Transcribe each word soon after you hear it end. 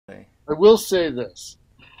I will say this,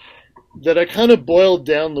 that I kind of boiled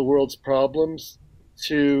down the world's problems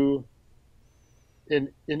to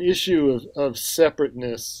an issue of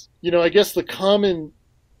separateness. I guess the common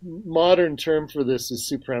modern term for this is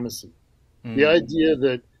supremacy. The idea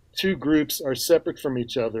that two groups are separate from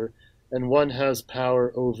each other and one has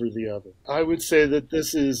power over the other. I would say that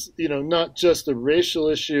this is, not just a racial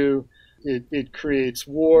issue. It creates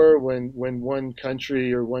war when one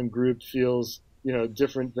country or one group feels,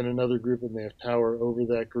 different than another group and they have power over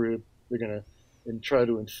that group. They're going to try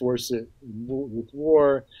to enforce it with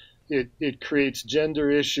war. It creates gender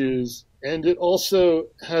issues, and it also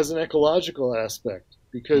has an ecological aspect,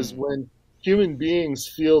 because when human beings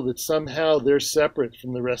feel that somehow they're separate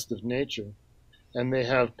from the rest of nature and they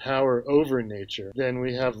have power over nature, then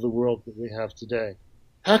we have the world that we have today.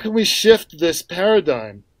 How can we shift this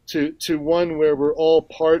paradigm to one where we're all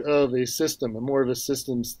part of a system, a more of a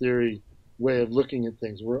systems theory way of looking at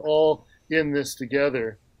things? We're all in this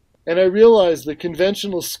together. And I realize that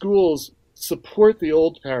conventional schools support the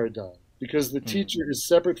old paradigm because the teacher is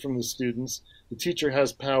separate from the students. The teacher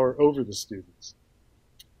has power over the students.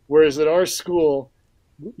 Whereas at our school,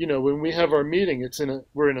 when we have our meeting,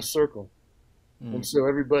 we're in a circle. And so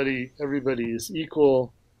everybody is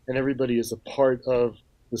equal and everybody is a part of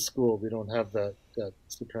the school. We don't have that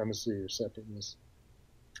supremacy or separateness.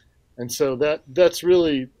 And so that's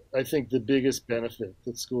really, I think, the biggest benefit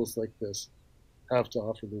that schools like this have to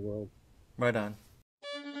offer the world. Right on.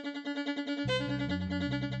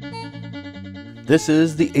 This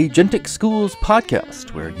is the Agentic Schools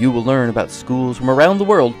Podcast, where you will learn about schools from around the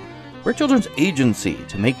world where children's agency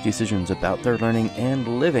to make decisions about their learning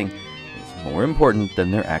and living is more important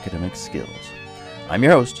than their academic skills. I'm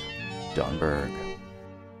your host, Don Berg.